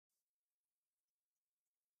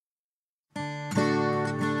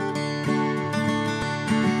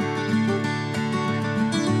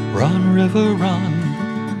Run, river,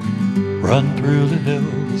 run, run through the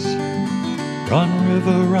hills. Run,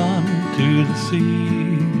 river, run to the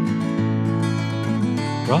sea.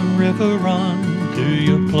 Run, river, run to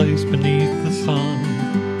your place beneath the sun.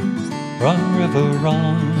 Run, river,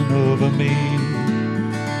 run over me.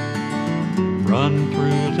 Run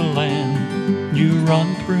through the land, you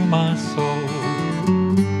run through my soul.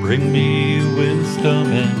 Bring me wisdom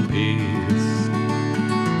and peace.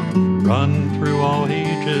 Run through all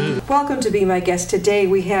ages. Welcome to be my guest today.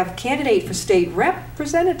 We have candidate for state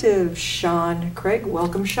representative, Shawn Craig.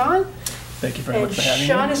 Welcome, Shawn. Thank you very much for having me.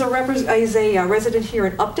 Shawn is a resident here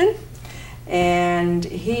in Upton, and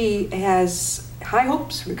he has high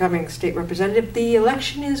hopes for becoming state representative. The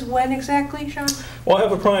election is when exactly, Shawn? Well, I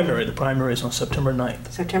have a primary. The primary is on September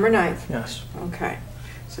 9th. September 9th. Yes. Okay.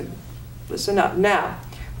 So listen up. Now,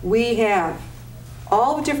 we have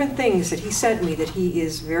all the different things that he sent me that he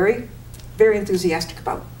is very, very enthusiastic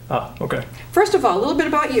about. Ah, okay. First of all, a little bit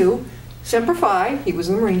about you. Semper Fi, he was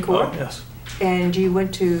in the Marine Corps. Oh, yes. And you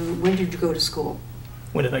went to, when did you go to school?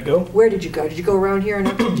 When did I go? Where did you go? Did you go around here?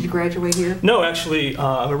 Did you graduate here? No, actually,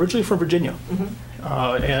 I'm originally from Virginia.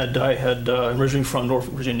 Mm-hmm. And I had, I'm originally from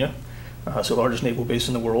Norfolk, Virginia, so the largest naval base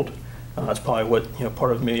in the world. That's probably what,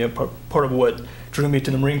 part of me, part of what drew me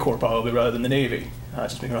to the Marine Corps probably rather than the Navy,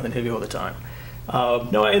 just being around the Navy all the time.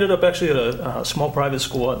 No, I ended up actually at a small private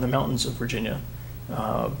school out in the mountains of Virginia,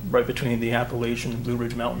 right between the Appalachian and Blue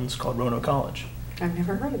Ridge Mountains called Roanoke College. I've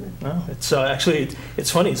never heard of it. No, it's actually,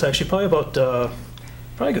 it's funny, it's actually probably about,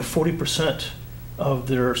 probably 40% of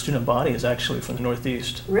their student body is actually from the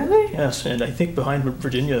Northeast. Really? Yes, and I think behind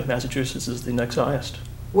Virginia, Massachusetts is the next highest.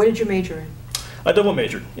 What did you major in? I double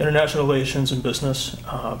majored, international relations and business.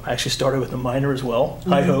 I actually started with a minor as well,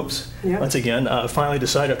 high hopes. Yeah. Once again, finally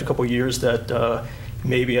decided after a couple of years that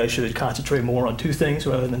maybe I should concentrate more on 2 things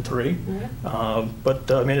rather than 3. Yeah. But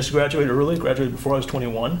managed to graduate early, graduated before I was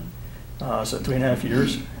 21, so 3.5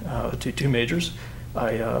 years, 2 majors.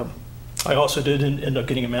 I also did end up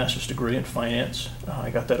getting a master's degree in finance. I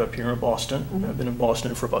got that up here in Boston. I've been in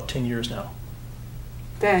Boston for about 10 years now.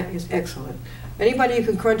 That is excellent. Anybody who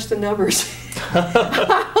can crunch the numbers,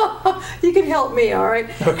 you can help me, all right?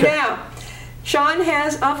 Okay. Now, Shawn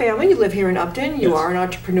has a family. You live here in Upton. You Yes. are an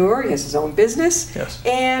entrepreneur. He has his own business. Yes.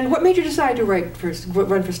 And what made you decide to run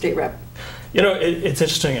for state rep? You know, it's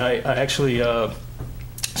interesting. I actually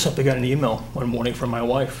something got an email one morning from my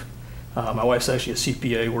wife. My wife's actually a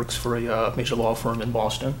CPA, works for a major law firm in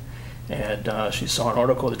Boston, and she saw an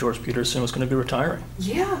article that George Peterson was going to be retiring.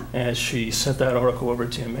 Yeah. And she sent that article over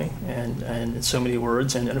to me, and in so many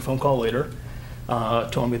words, and in a phone call later,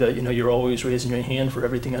 told me that, you're always raising your hand for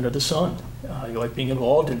everything under the sun. You like being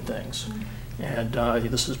involved in things, and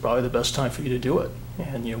this is probably the best time for you to do it.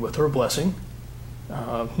 And with her blessing,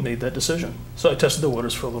 made that decision. So I tested the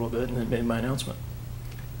waters for a little bit and then made my announcement.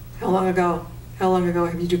 How long ago? How long ago?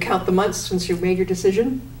 Did you count the months since you made your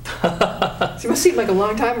decision? So it must seem like a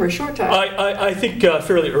long time or a short time. I think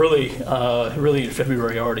fairly early, really in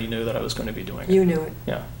February, I already knew that I was going to be doing it. You knew it.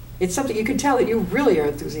 Yeah. It's something you can tell that you really are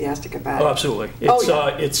enthusiastic about. Oh, absolutely.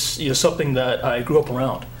 It's something that I grew up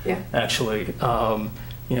around. Yeah. Actually,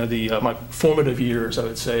 my formative years, I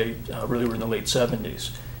would say, really were in the late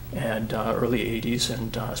 70s and early 80s,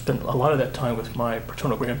 and I spent a lot of that time with my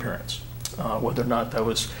paternal grandparents, whether or not that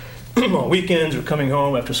was on weekends or coming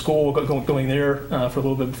home after school, going there for a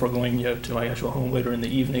little bit before going to my actual home later in the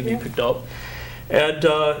evening, being picked up. And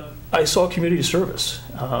I saw community service.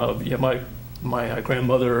 My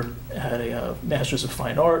grandmother had a Master's of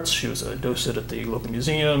Fine Arts. She was a docent at the local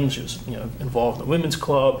museum. She was involved in the women's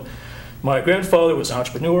club. My grandfather was an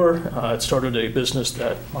entrepreneur. Had started a business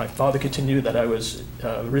that my father continued, that I was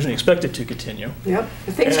originally expected to continue. Yep,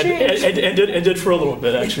 things changed. And did for a little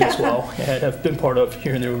bit, actually, as well. And have been part of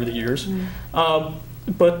here and there over the years.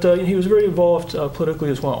 But he was very involved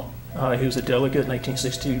politically as well. He was a delegate at the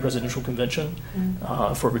 1960 Presidential Convention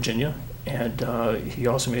for Virginia. And he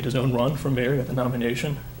also made his own run for mayor, got the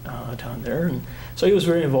nomination down there. And so he was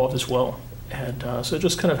very involved as well. And so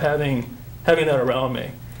just kind of having that around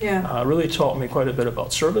me. Yeah. Really taught me quite a bit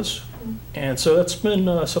about service, and so that's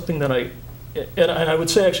been something that I would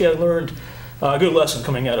say actually I learned a good lesson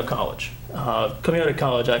coming out of college. Coming out of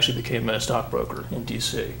college, I actually became a stockbroker in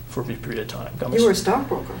D.C. for a brief period of time. You were a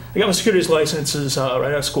stockbroker? I got my securities licenses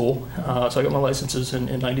right out of school, so I got my licenses in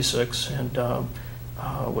 '96, and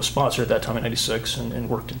was sponsored at that time in '96, and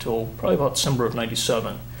worked until probably about December of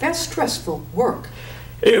 '97. That's stressful work.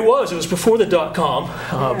 It was before the dot-com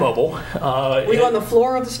bubble. Were you on the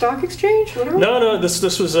floor of the stock exchange, literally? No.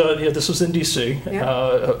 This was in D.C.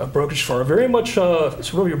 A brokerage firm, very much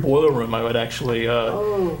sort of your boiler room. I would actually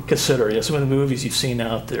consider. Some of the movies you've seen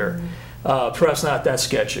out there, perhaps not that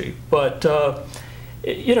sketchy, but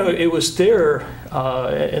it was there.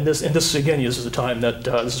 And this again, this is a time that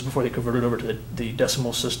this is before they converted over to the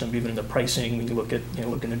decimal system, even in the pricing when you look at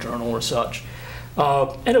look in the journal or such.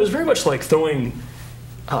 And it was very much like throwing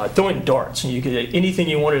darts, and you could anything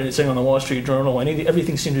you wanted to say on the Wall Street Journal,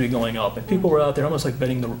 everything seemed to be going up, and people were out there almost like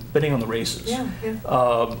betting on the races.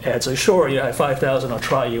 And say, sure, I have 5,000, I'll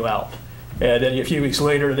try you out. And then a few weeks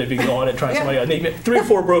later, they'd be going and trying somebody out. Maybe 3 or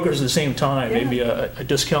 4 brokers at the same time. Maybe a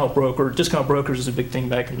discount broker. Discount brokers is a big thing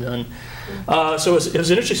back then. So it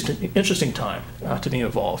was an interesting time to be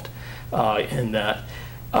involved in that.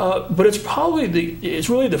 But it's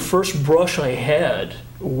really the first brush I had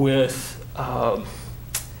with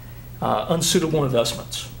unsuitable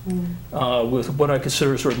investments, with what I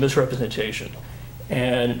consider sort of misrepresentation,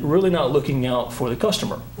 and really not looking out for the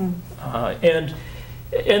customer.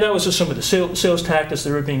 And that was just some of the sales tactics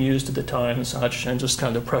that were being used at the time and such, and just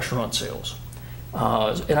kind of the pressure on sales.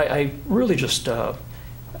 And I really just, I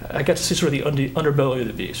got to see sort of the underbelly of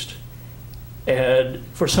the beast. And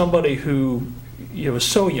for somebody who was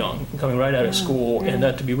so young, coming right out of school, and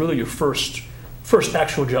that to be really your first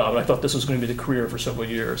actual job, and I thought this was going to be the career for several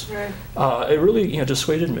years, it really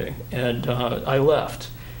dissuaded me, and I left.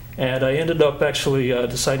 And I ended up actually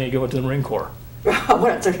deciding to go into the Marine Corps. A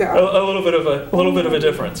little bit of a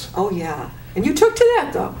difference. Oh yeah, and you took to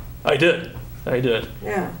that though. I did.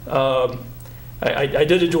 Yeah. I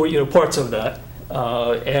did enjoy parts of that,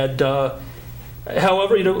 and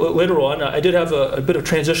however later on I did have a bit of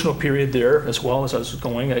transitional period there as well as I was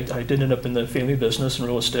going. I did end up in the family business in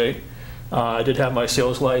real estate. I did have my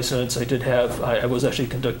sales license. I was actually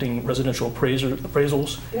conducting residential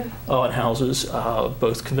appraisals on houses,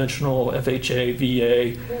 both conventional, FHA,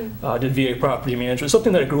 VA. Did VA property management,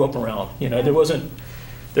 something that I grew up around. There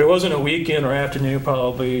wasn't a weekend or afternoon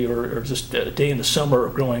probably, or just a day in the summer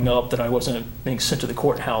growing up that I wasn't being sent to the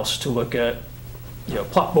courthouse to look at,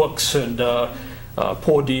 plot books and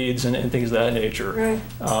poll deeds and things of that nature. Right.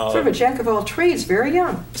 Sort of a jack of all trades, very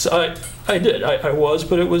young. So I did. I was,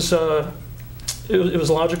 but it was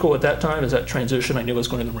logical at that time as that transition. I knew I was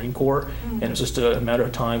going to the Marine Corps, and it was just a matter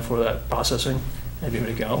of time for that processing and being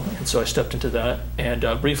able to go. And so I stepped into that, and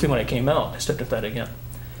briefly when I came out, I stepped into that again.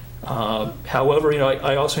 However,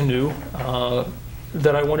 I also knew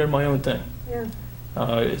that I wanted my own thing. Yeah.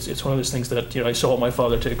 It's one of those things that I saw my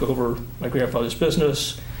father take over my grandfather's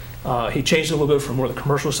business. He changed it a little bit from more the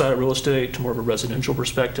commercial side of real estate to more of a residential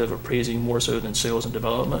perspective, appraising more so than sales and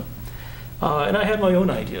development. And I had my own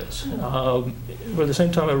ideas. But at the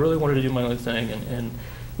same time, I really wanted to do my own thing. And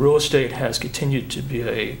real estate has continued to be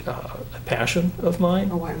a passion of mine.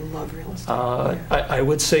 Oh, I love real estate. I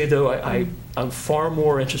would say, though, I'm far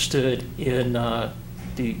more interested in the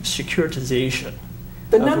securitization.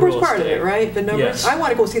 The numbers part of it, right? The numbers. Yes. I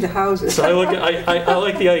want to go see the houses. So I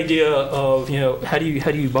like the idea of how do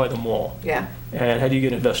you buy them all? Yeah. And how do you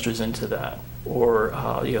get investors into that? Or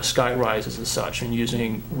sky rises and such, and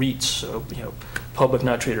using REITs, so public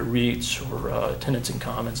not traded REITs or tenants in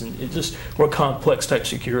commons, and it's just more complex type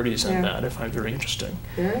securities than that. I find very interesting.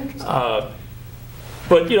 Very interesting.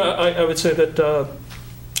 But I would say that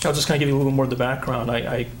I'll just kind of give you a little more of the background.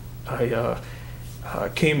 I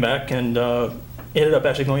came back and ended up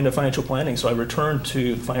actually going into financial planning, so I returned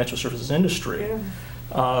to the financial services industry.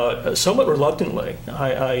 Yeah. Somewhat reluctantly.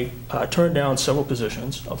 I turned down several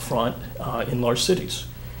positions up front in large cities,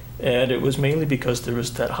 and it was mainly because there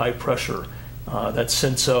was that high pressure, that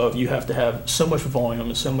sense of you have to have so much volume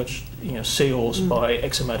and so much sales by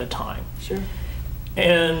X amount of time. Sure.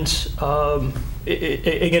 And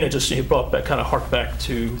again, it just brought back, kind of harked back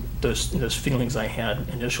to those feelings I had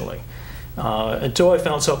initially. Until I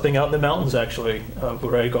found something out in the mountains, actually,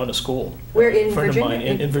 where I had gone to school. Where in Virginia? A friend Virginia? of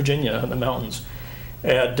mine in Virginia, in the mountains.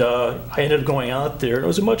 And I ended up going out there, and it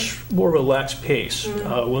was a much more relaxed pace,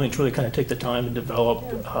 willing to really kind of take the time to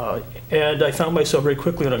develop. And I found myself very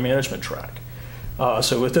quickly on a management track.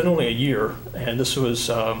 So within only a year, and this was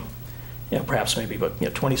perhaps maybe about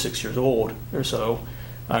 26 years old or so,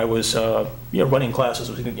 I was running classes,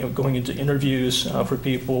 going into interviews for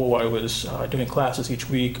people. I was doing classes each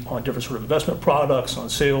week on different sort of investment products, on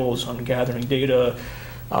sales, on gathering data,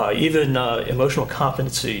 even emotional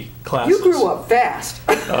competency classes. You grew up fast.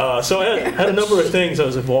 So I had a number of things I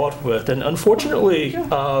was involved with, and unfortunately,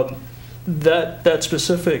 that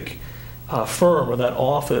specific firm or that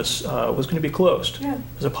office was going to be closed. Yeah. It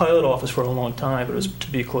was a pilot office for a long time, but it was to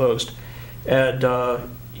be closed. And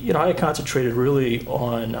I concentrated really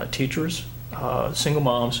on teachers, single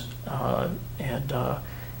moms, and a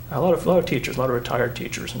lot of teachers, a lot of retired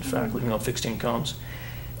teachers, in fact, living on fixed incomes.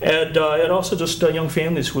 And also just young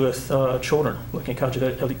families with children looking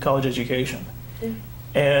at college education. Yeah.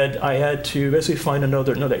 And I had to basically find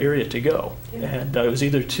another area to go. Yeah. And it was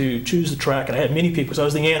either to choose the track, and I had many people, because I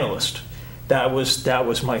was the analyst. That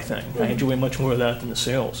was my thing. I enjoy much more of that than the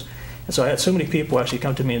sales. And so I had so many people actually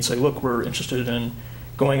come to me and say, look, we're interested in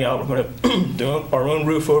going out, we're going to do our own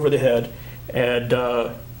roof over the head, and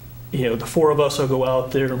the four of us will go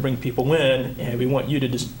out there and bring people in, and we want you to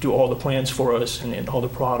just do all the plans for us and all the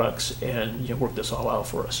products and work this all out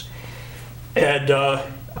for us. And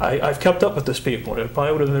I've kept up with those people. It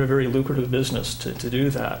probably would have been a very lucrative business to do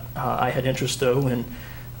that. I had interest, though, in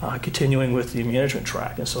continuing with the management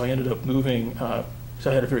track, and so I ended up moving, so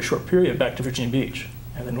I had a very short period, back to Virginia Beach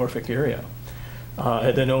and the Norfolk area.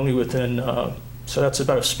 And then only within, so that's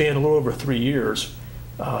about a span a little over 3 years,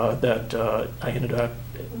 that I ended up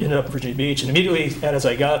in Virginia Beach. And immediately as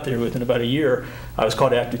I got there, within about a year, I was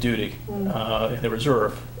called active duty in the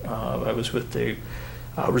reserve. I was with the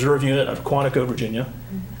reserve unit of Quantico, Virginia,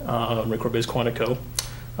 Marine Corps Base Quantico.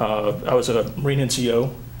 I was a Marine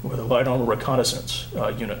NCO with a light armor reconnaissance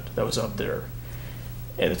unit that was up there.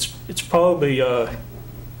 And it's probably the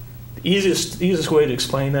easiest way to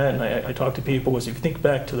explain that, and I talk to people, is if you think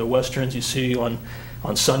back to the Westerns you see on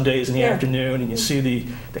Sundays in the afternoon, and you see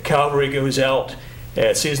the cavalry goes out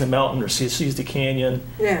and sees the mountain or sees the canyon,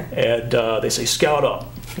 and they say, scout up.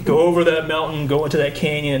 Go over that mountain, go into that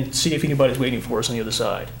canyon, see if anybody's waiting for us on the other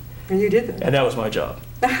side. And you did that. And that was my job.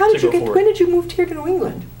 Now, when did you move here to New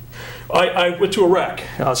England? I went to Iraq,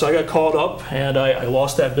 so I got called up, and I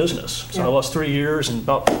lost that business. So I lost 3 years and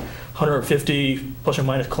about 150 plus or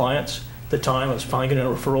minus clients at the time. I was finally getting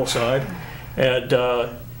a referral side. And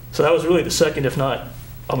so that was really the second, if not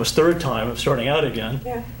almost third time of starting out again.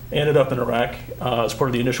 Yeah. Ended up in Iraq as part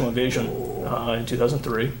of the initial invasion in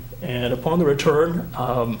 2003. And upon the return,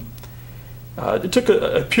 it took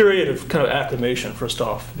a period of kind of acclimation, first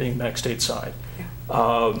off, being back stateside.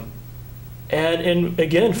 Yeah. And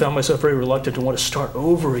again, found myself very reluctant to want to start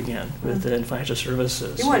over again within financial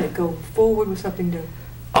services. You wanted to go forward with something new.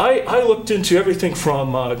 I looked into everything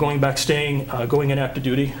from going in active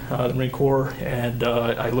duty, the Marine Corps, and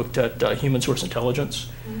I looked at human source intelligence,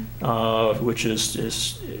 which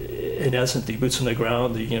is in essence the boots on the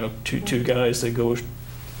ground, the two guys that go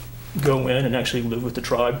in and actually live with the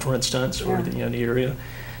tribe, for instance, or the area.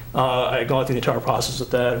 I had gone through the entire process of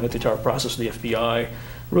that, went through the entire process of the FBI.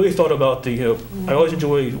 Really thought about I always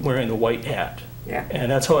enjoy wearing the white hat. Yeah. And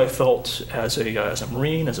that's how I felt as a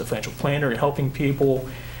Marine, as a financial planner, and helping people.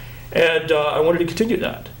 And I wanted to continue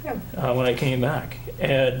that when I came back.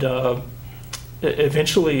 And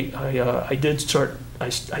eventually, I did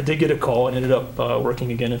get a call and ended up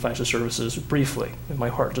working again in financial services briefly. And my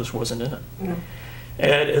heart just wasn't in it. Yeah.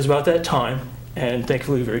 And it was about that time, and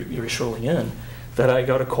thankfully very, very shortly in, that I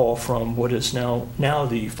got a call from what is now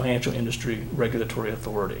the Financial Industry Regulatory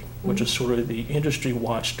Authority, which is sort of the industry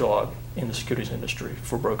watchdog in the securities industry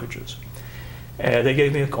for brokerages. And they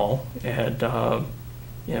gave me a call, and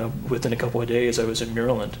within a couple of days I was in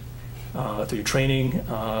Maryland through training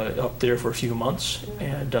up there for a few months,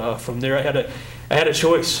 and from there I had a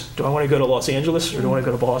choice. Do I want to go to Los Angeles or do I want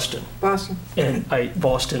to go to Boston? Boston. And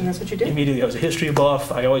Boston. And that's what you did? Immediately. I was a history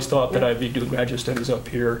buff. I always thought that I'd be doing graduate studies up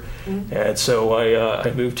here. And so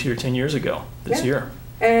I moved here 10 years ago this year.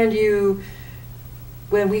 And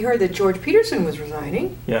when we heard that George Peterson was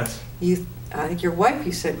resigning, yes, I think your wife,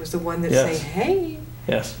 you said, was the one that said, hey.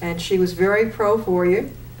 Yes. And she was very pro for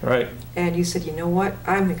you. Right. And you said, you know what,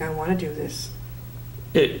 I think I want to do this.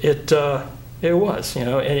 It was, and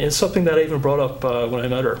it's something that I even brought up when I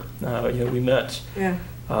met her. We met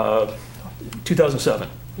 2007.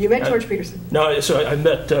 You met George Peterson? No, so I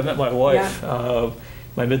met my wife,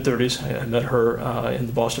 my mid-30s. I met her in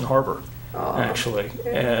the Boston Harbor, actually.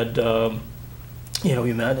 Yeah. And,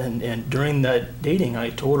 we met, and during that dating, I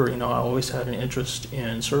told her, I always had an interest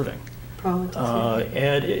in serving.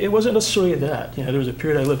 And it wasn't necessarily that. There was a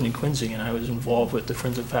period I lived in Quincy, and I was involved with the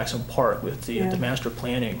Friends of Faxon Park, with the master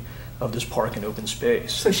planning of this park and open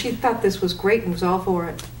space. So she thought this was great and was all for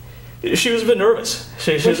it. She was a bit nervous.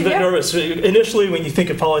 She was a bit nervous. Initially, when you think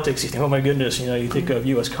of politics, you think, oh my goodness, you think of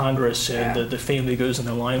U.S. Congress and the family goes in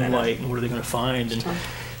the limelight, and what are they going to find?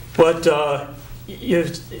 But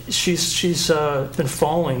she's been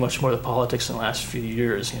following much more of the politics in the last few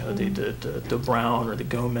years. The Brown or the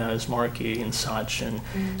Gomez marquee and such, and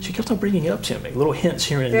she kept on bringing it up to me, little hints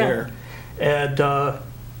here and there.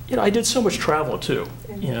 And I did so much travel too.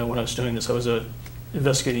 When I was doing this, I was a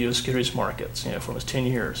investigating U.S. securities markets, for almost 10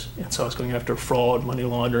 years. And so I was going after fraud, money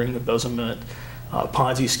laundering, embezzlement,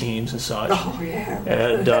 Ponzi schemes and such. Oh, yeah.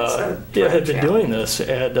 And I had been doing this,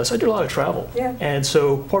 and so I did a lot of travel. Yeah. And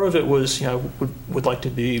so part of it was, would like to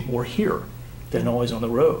be more here than always on the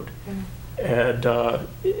road. Yeah. And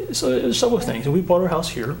so it was several things. And we bought our house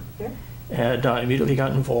here, and immediately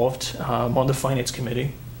got involved on the finance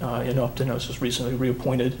committee in Upton. I was just recently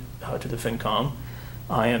reappointed to the FinCom.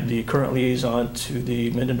 I am the current liaison to the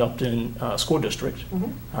Minden-Upton School District,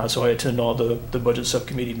 so I attend all the budget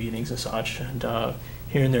subcommittee meetings and such, and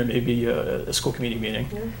here and there maybe a school committee meeting,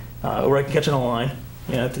 where I can catch it online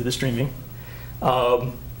through the streaming.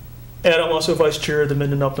 And I'm also vice chair of the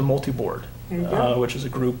Minden-Upton Multi-Board, which is a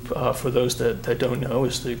group, for those that don't know,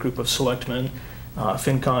 is the group of selectmen,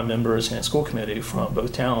 FinCom members, and school committee from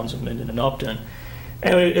both towns of Minden and Upton.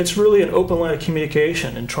 And it's really an open line of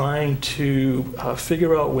communication and trying to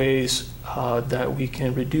figure out ways that we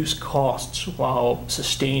can reduce costs while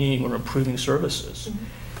sustaining or improving services.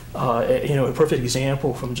 A perfect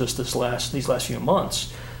example from just these last few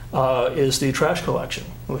months is the trash collection.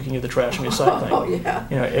 Looking at the trash and recycling. Oh,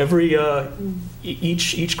 yeah.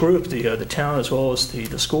 Each group, the town as well as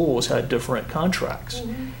the schools, had different contracts.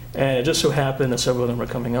 And it just so happened that several of them were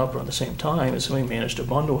coming up around the same time, and so we managed to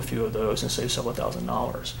bundle a few of those and save several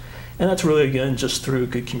 $1,000s. And that's really, again, just through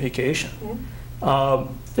good communication. So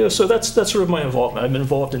that's sort of my involvement. I've been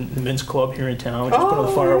involved in the men's club here in town. We just put on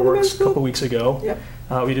the fireworks a couple weeks ago.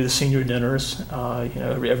 We do the senior dinners,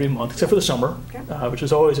 every month, except for the summer, which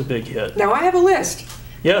is always a big hit. Now I have a list.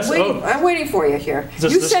 Yes. I'm waiting for you here.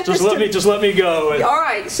 Just let me go. All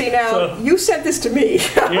right. See now, you sent this to me.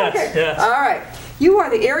 Yes. Yes. All right. You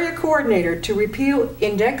are the area coordinator to repeal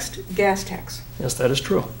indexed gas tax. Yes, that is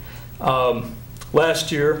true.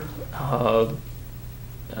 Last year,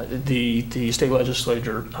 the state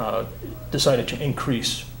legislature decided to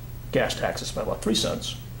increase gas taxes by about 3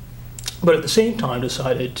 cents, but at the same time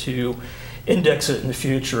decided to index it in the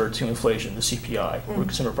future to inflation, the CPI, or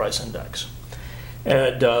Consumer Price Index.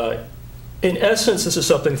 And in essence, this is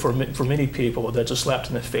something for many people that just slapped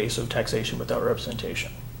in the face of taxation without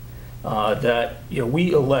representation. That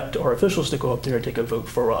we elect our officials to go up there and take a vote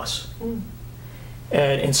for us.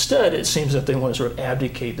 And instead, it seems that they want to sort of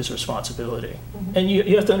abdicate this responsibility. And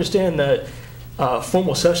you have to understand that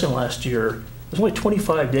formal session last year was only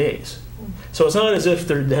 25 days. So it's not as if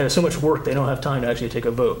they have so much work they don't have time to actually take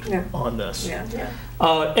a vote on this.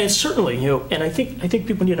 And certainly, and I think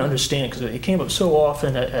people need to understand, because it came up so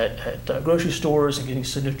often at grocery stores and getting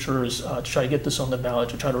signatures to try to get this on the ballot,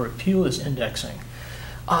 to try to repeal this indexing,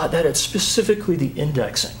 that it's specifically the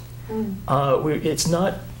indexing. It's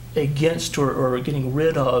not against or getting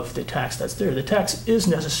rid of the tax that's there. The tax is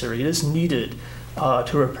necessary. It is needed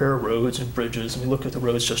to repair roads and bridges. And we look at the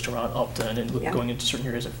roads just around Upton and going into certain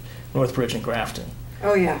areas of Northbridge and Grafton.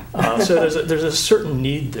 Oh, yeah. So there's a certain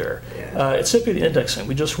need there. It's simply the indexing.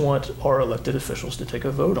 We just want our elected officials to take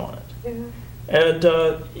a vote on it. And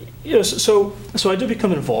so I did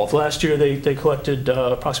become involved. Last year they collected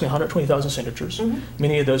approximately 120,000 signatures.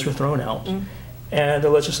 Many of those were thrown out. And the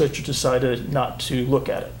legislature decided not to look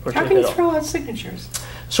at it. How can you throw out signatures?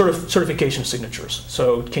 Sort of certification signatures.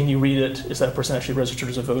 So can you read it? Is that person actually registered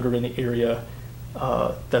as a voter in the area?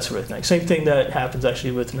 That sort of thing. Same thing that happens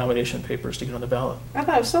actually with nomination papers to get on the ballot. How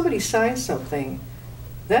about if somebody signs something,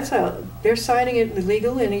 they're signing it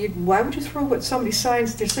illegally, and why would you throw what somebody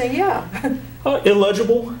signs? They're saying,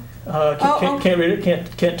 illegible. Can't read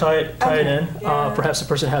it. Can't tie it in. Perhaps the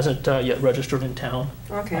person hasn't yet registered in town.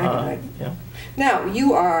 Okay, I got it. Now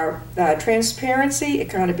you are transparency,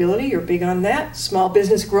 accountability. You're big on that. Small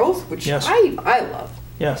business growth, which I love.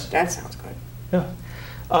 Yes, that sounds good. Yeah.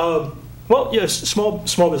 Well, yes, small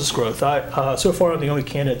business growth. So far, I'm the only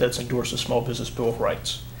candidate that's endorsed a small business bill of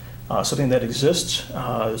rights, something that exists,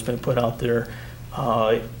 that's been put out there,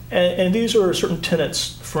 and these are certain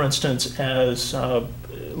tenets. For instance, as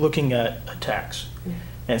looking at a tax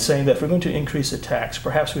and saying that if we're going to increase the tax,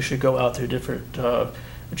 perhaps we should go out to different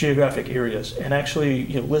geographic areas and actually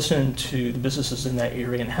listen to the businesses in that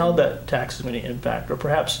area and how that tax is going to impact, or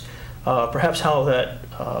perhaps how that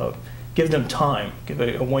give them time, give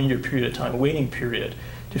a 1 year period of time, a waiting period,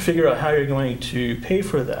 to figure out how you're going to pay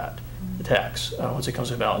for the tax once it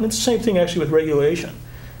comes about. And it's the same thing actually with regulation.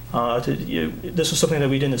 This is something that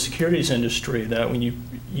we did in the securities industry, that when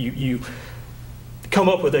you come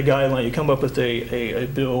up with a guideline, you come up with a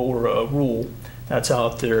bill or a rule that's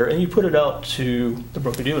out there, and you put it out to the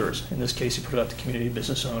broker-dealers. In this case, you put it out to community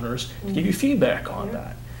business owners to give you feedback on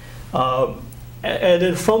that. And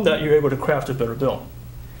then from that, you're able to craft a better bill.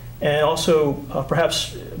 and also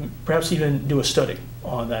perhaps even do a study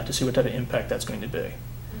on that to see what type of impact that's going to be.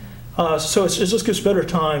 So it just gives better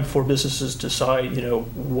time for businesses to decide,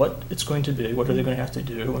 what it's going to be, what are they going to have to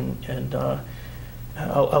do, and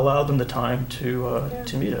allow them the time to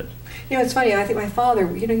meet it. It's funny. I think my father,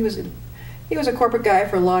 he was a corporate guy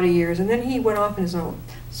for a lot of years, and then he went off in his own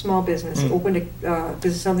small business, opened a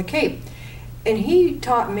business on the Cape. And he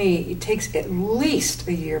taught me it takes at least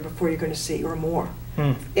a year before you're going to see, or more,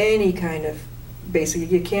 any kind of, basically,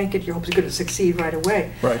 you can't get your hopes going to succeed right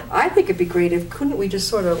away. Right. I think it'd be great if, couldn't we just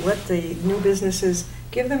sort of let the new businesses,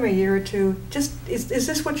 give them a year or two, just, is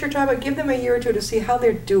this what you're talking about? Give them a year or two to see how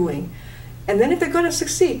they're doing. And then if they're going to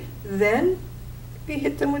succeed, then we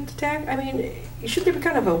hit them with the tag. I mean, should there be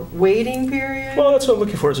kind of a waiting period? Well, that's what I'm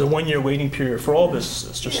looking for, is a one-year waiting period for all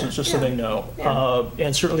businesses, just so they know. Yeah.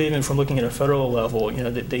 And certainly even from looking at a federal level,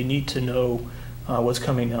 that they need to know what's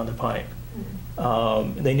coming down the pipe.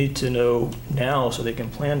 They need to know now so they can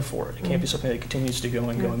plan for it. It can't be something that continues to go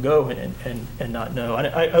and go and go and not know. And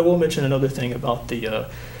I will mention another thing about the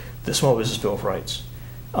Small Business Bill of Rights.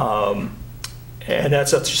 And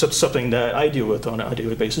that's something that I deal with on a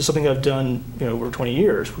daily basis, something I've done over 20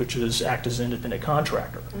 years, which is act as an independent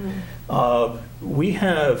contractor. We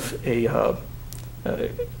have a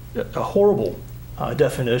horrible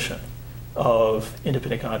definition of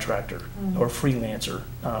independent contractor or freelancer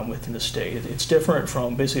within the state. It's different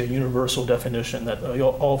from basically a universal definition that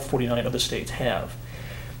all 49 other states have.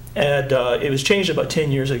 And it was changed about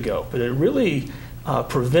 10 years ago, but it really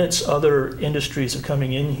prevents other industries from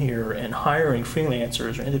coming in here and hiring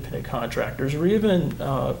freelancers or independent contractors or even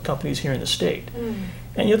companies here in the state.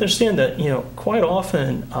 And you understand that quite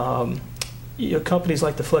often companies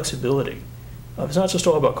like the flexibility. It's not just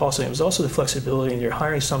all about costing, it's also the flexibility, and you're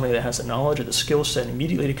hiring somebody that has the knowledge or the skill set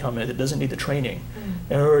immediately to come in that doesn't need the training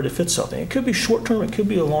in order to fit something. It could be short term, it could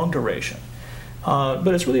be a long duration.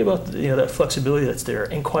 But it's really about that flexibility that's there.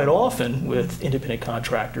 And quite often with independent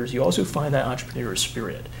contractors, you also find that entrepreneurial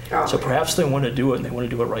spirit. So perhaps they want to do it and they want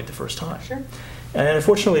to do it right the first time. Sure. And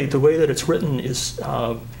unfortunately, the way that it's written is,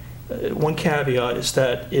 one caveat is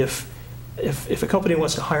that if a company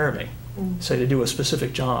wants to hire me, say to do a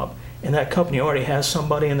specific job, and that company already has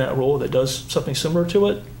somebody in that role that does something similar to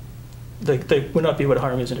it, they would not be able to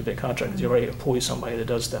hire me as an independent contractor. They already employ somebody that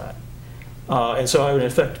does that. And so I would, in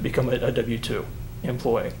effect, become a W-2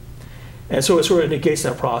 employee. And so it sort of negates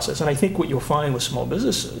that process. And I think what you'll find with small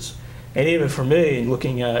businesses, and even for me, in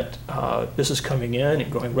looking at business coming in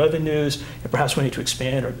and growing revenues, and perhaps we need to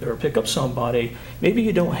expand or pick up somebody, maybe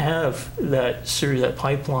you don't have that series, that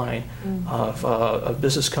pipeline of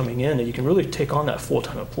business coming in, and you can really take on that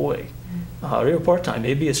full-time employee. Or even part-time,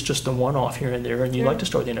 maybe it's just a one-off here and there, and you like to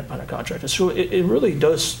start the independent contractor. So it really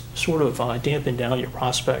does sort of dampen down your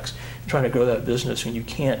prospects trying to grow that business when you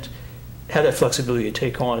can't have that flexibility to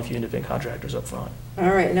take on a few independent contractors up front. All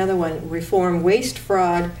right, another one, reform waste,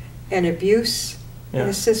 fraud, and abuse in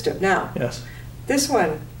the system. Now, this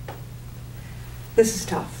one, this is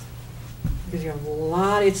tough. Because you have a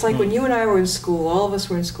lot, it's like when you and I were in school, all of us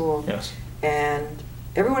were in school, and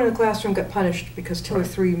everyone in the classroom got punished because two or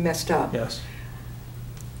three messed up. You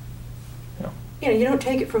don't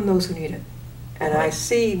take it from those who need it. And I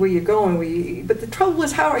see where you're going, but the trouble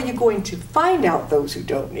is, how are you going to find out those who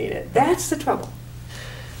don't need it? That's the trouble.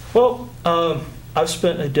 Well, I've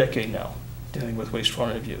spent a decade now dealing with waste, fraud,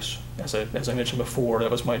 and abuse. As I mentioned before,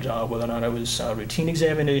 that was my job, whether or not it was routine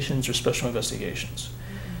examinations or special investigations.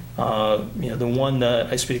 The one that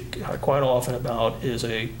I speak quite often about is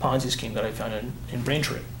a Ponzi scheme that I found in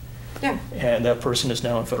Braintree. And that person is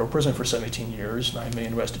now in federal prison for 17 years, $9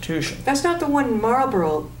 million restitution. That's not the one in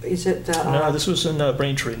Marlboro, is it? No, this was in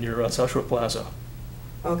Braintree near South Shore Plaza.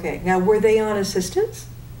 Okay. Now, were they on assistance?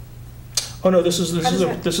 Oh no, this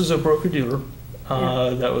is a broker dealer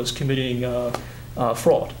that was committing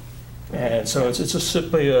fraud. And so it's just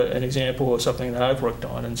simply an example of something that I've worked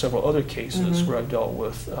on in several other cases where I've dealt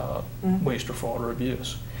with waste or fraud or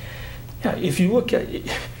abuse. If you look at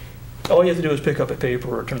it, all you have to do is pick up a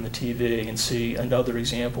paper or turn the TV and see another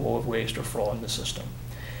example of waste or fraud in the system.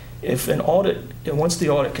 If an audit, once the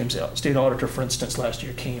audit comes out, state auditor, for instance, last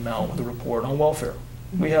year came out with a report on welfare.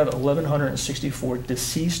 We have 1,164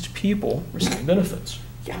 deceased people receiving benefits.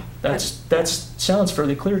 That sounds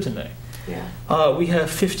fairly clear to me. We have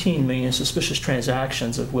 15 million suspicious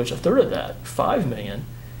transactions, of which a third of that, 5 million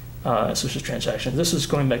suspicious transactions. This is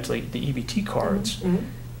going back to the EBT cards.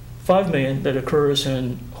 5 million that occurs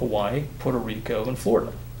in Hawaii, Puerto Rico, and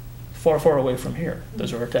Florida. Far, far away from here.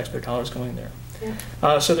 Those are our taxpayer dollars going there.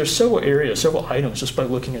 Yeah. So there's several areas, several items just by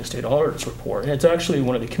looking at state auditor's report. And it's actually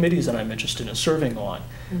one of the committees that I'm interested in serving on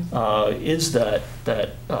is that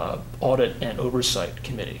audit and oversight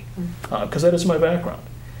committee, because that is my background.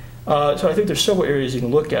 So I think there's several areas you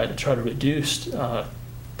can look at to try to reduce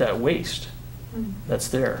that waste that's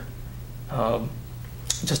there,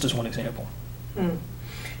 just as one example.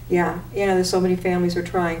 Yeah, there's so many families who are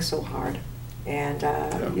trying so hard. And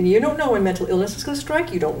you don't know when mental illness is going to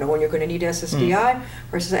strike. You don't know when you're going to need SSDI.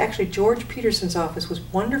 Versus actually, George Peterson's office was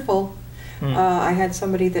wonderful. I had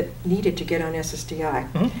somebody that needed to get on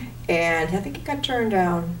SSDI. And I think it got turned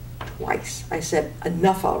down twice. I said,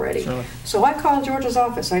 enough already. Sure. So I called George's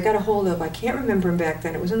office. I got a hold of, I can't remember him back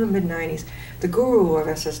then, it was in the mid-90s, the guru of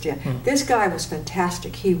SSDI. This guy was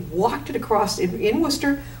fantastic. He walked it across, in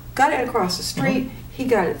Worcester, got it across the street, he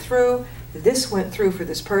got it through. This went through for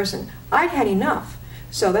this person. I'd had enough.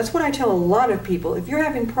 So that's what I tell a lot of people. If you're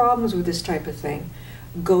having problems with this type of thing,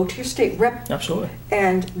 go to your state rep. Absolutely.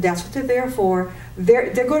 And that's what they're there for.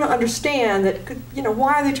 They're going to understand that,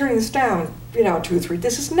 why are they turning this down, 2 or 3?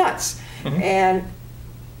 This is nuts. And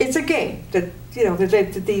it's a game that,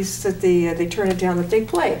 they turn it down, that they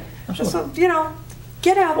play. Absolutely. So,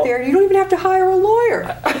 get out there. You don't even have to hire a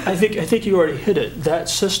lawyer. I think you already hit it. That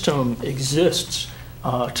system exists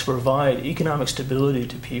to provide economic stability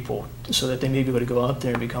to people so that they may be able to go out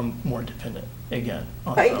there and become more independent again.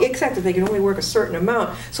 Except that they can only work a certain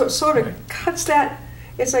amount. So it sort of cuts that.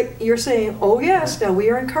 It's like you're saying, oh yes, now we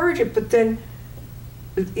are encouraging, but then,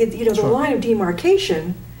 the line of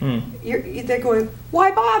demarcation, they're going, why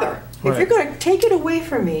bother? If you're going to take it away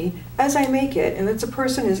from me as I make it, and it's a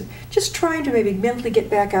person is just trying to maybe mentally get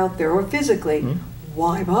back out there or physically,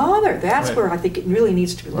 why bother? That's where I think it really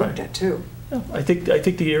needs to be looked at too. Yeah, I think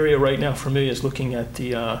the area right now for me is looking at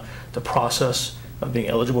the process of being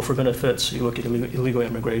eligible for benefits. You look at illegal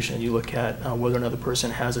immigration. You look at whether or not the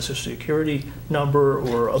person has a Social Security number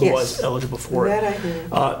or otherwise eligible for that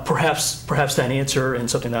it. I agree. Perhaps that answer, and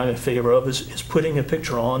something that I'm in favor of, is putting a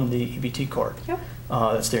picture on the EBT card. Yep.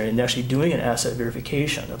 That's there, and actually doing an asset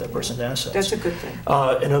verification of that person's assets. That's a good thing.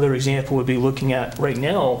 Another example would be looking at right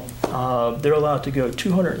now. They're allowed to go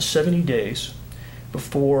 270 days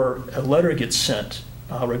before a letter gets sent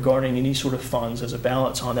regarding any sort of funds as a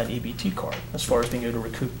balance on that EBT card, as far as being able to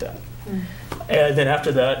recoup that. And then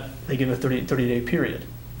after that, they give a 30-day period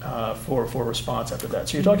for a response after that.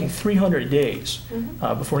 So you're talking 300 days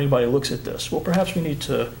before anybody looks at this. Well, perhaps we need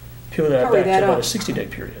to peel that back to about a 60-day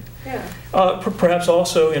period. Yeah. Perhaps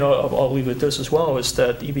also, I'll leave it at this as well, is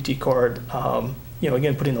that the EBT card,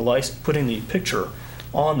 again, putting the picture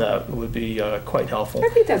on that would be quite helpful. I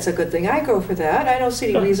think that's a good thing. I go for that. I don't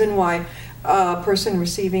see any reason why a person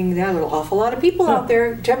receiving that, an awful lot of people out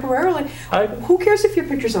there temporarily, who cares if your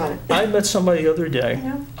picture's on it? I met somebody the other day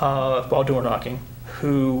while door knocking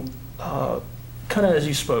who, kind of as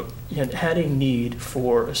you spoke, had a need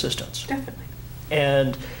for assistance. Definitely.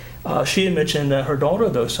 And she had mentioned that her daughter,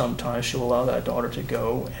 though, sometimes she'll allow that daughter to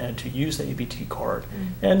go and to use the EBT card.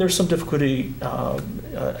 And there's some difficulty, I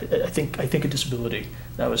think a disability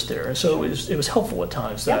that was there. And so it was helpful at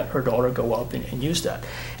times that her daughter go up and use that.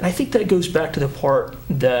 And I think that goes back to the part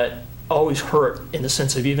that always hurt in the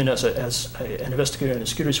sense of even as an investigator in the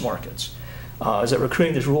securities markets, is that we're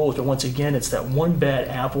creating these rules, but once again, it's that one bad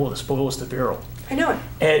apple that spoils the barrel. I know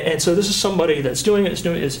it. And so this is somebody that's doing it,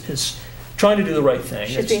 is trying to do the right thing.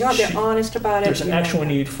 She's being out there honest about it. There's an actual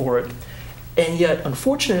need for it. And yet,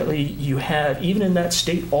 unfortunately, you have, even in that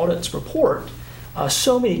state audit's report,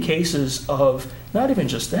 so many cases of not even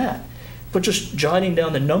just that, but just jotting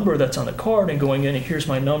down the number that's on the card and going in and here's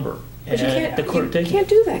my number. But you can't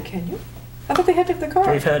do that, can you? I thought they had to have the card.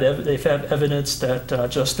 They've had evidence that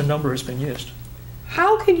just the number has been used.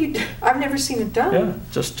 How can you? I've never seen it done. Yeah,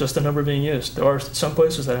 just the number being used. There are some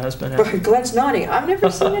places that has been happening. Glenn's nodding. I've never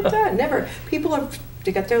seen it done. Never. People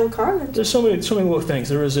they got their little card. There's so many little things.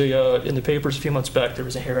 There was in the papers a few months back. There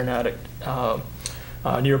was a heroin addict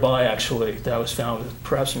nearby actually that was found with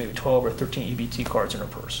perhaps maybe 12 or 13 EBT cards in her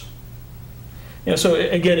purse. So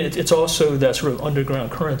again, it's also that sort of underground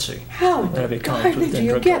currency. How do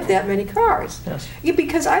you get that many cards? Yes. Yeah,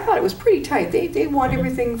 because I thought it was pretty tight. They want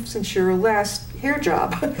everything since your last hair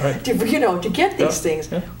job, to get these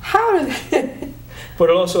things. Yeah. How do they? But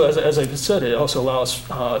it also, as I've said, it also allows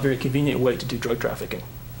a very convenient way to do drug trafficking.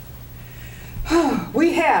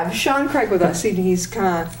 We have Shawn Craig with us. He's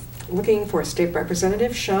looking for a state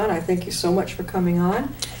representative. Shawn, I thank you so much for coming on.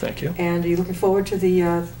 Thank you. And are you looking forward to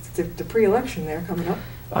the pre-election there coming up?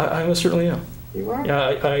 I most certainly am. You are? Yeah,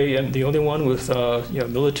 I am the only one with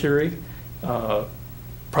military,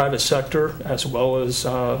 private sector, as well as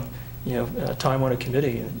time on a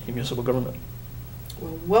committee in municipal government.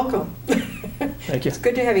 Well, welcome. Thank you. It's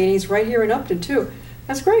good to have you. And he's right here in Upton, too.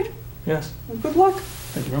 That's great. Yes. Well, good luck.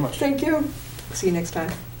 Thank you very much. Thank you. See you next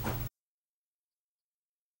time.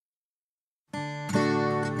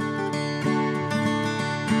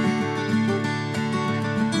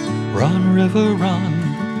 Run, river,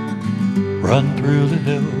 run, run through the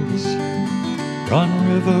hills. Run,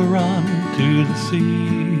 river, run to the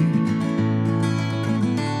sea.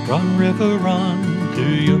 Run, river, run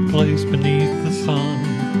to your place beneath the sun.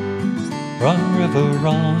 Run, river,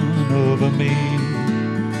 run over me.